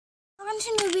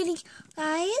welcome to a new video,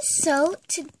 guys. So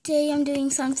today I'm doing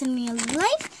something real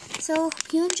life, so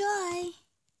hope you enjoy.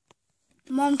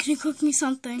 Mom, can you cook me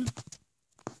something?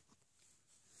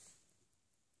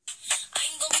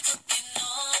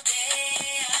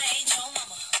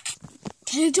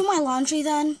 Can you do my laundry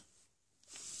then?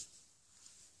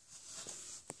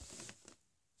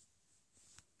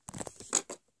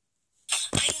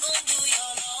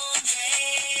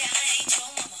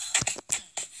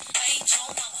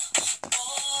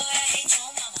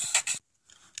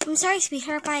 I'm sorry,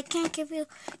 sweetheart, but I can't get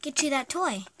you that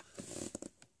toy.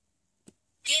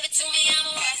 Give it to me,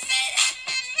 I'm worth it.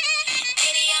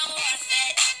 Baby, I'm worth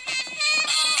it.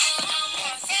 I'm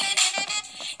worth it.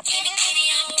 Give it to me,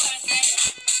 I'm worth it.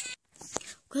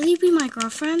 Will you be my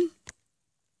girlfriend?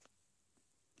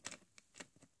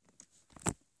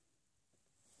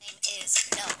 Name is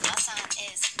no, my sign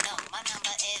is no, my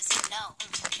number is no.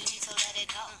 You need to let it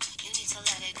go. You need to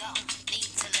let it go.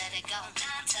 Need to let it go.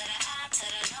 Nah, to the I, to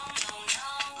the no, no, no.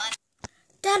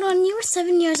 Dad, when you were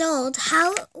 7 years old,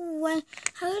 how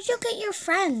did you get your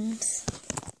friends?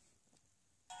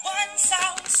 Once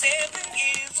I was 7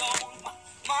 years old, my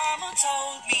mama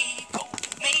told me, go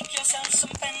make yourself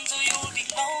some friends or you'll be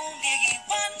lonely.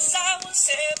 Once I was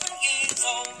 7 years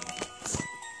old.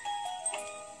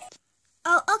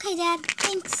 Oh, okay, Dad.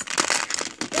 Thanks.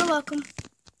 You're welcome.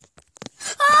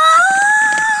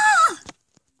 Ah!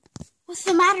 What's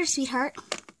the matter, sweetheart?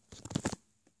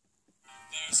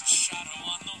 There's a shadow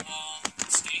on the wall.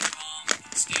 Stay calm,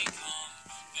 stay calm.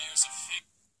 There's a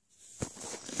figure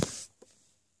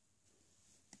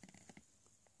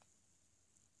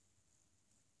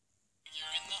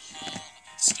in the hall.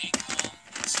 Stay calm,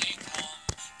 stay calm.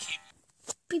 Keep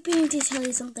People need to tell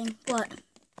you something. What?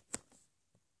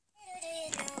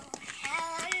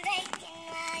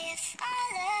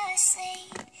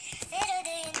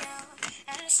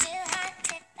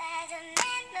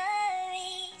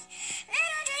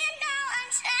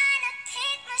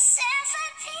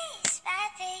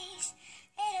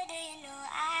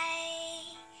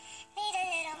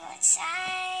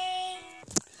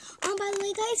 By the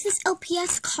way, guys, this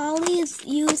LPS collie is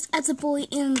used as a boy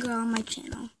and girl on my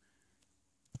channel.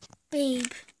 Babe.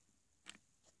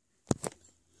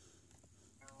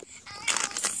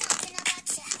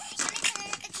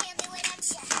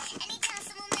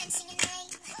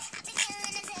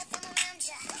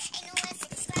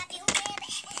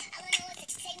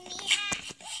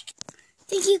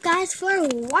 Thank you guys for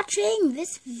watching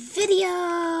this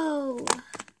video.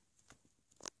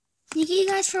 Thank you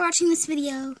guys for watching this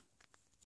video.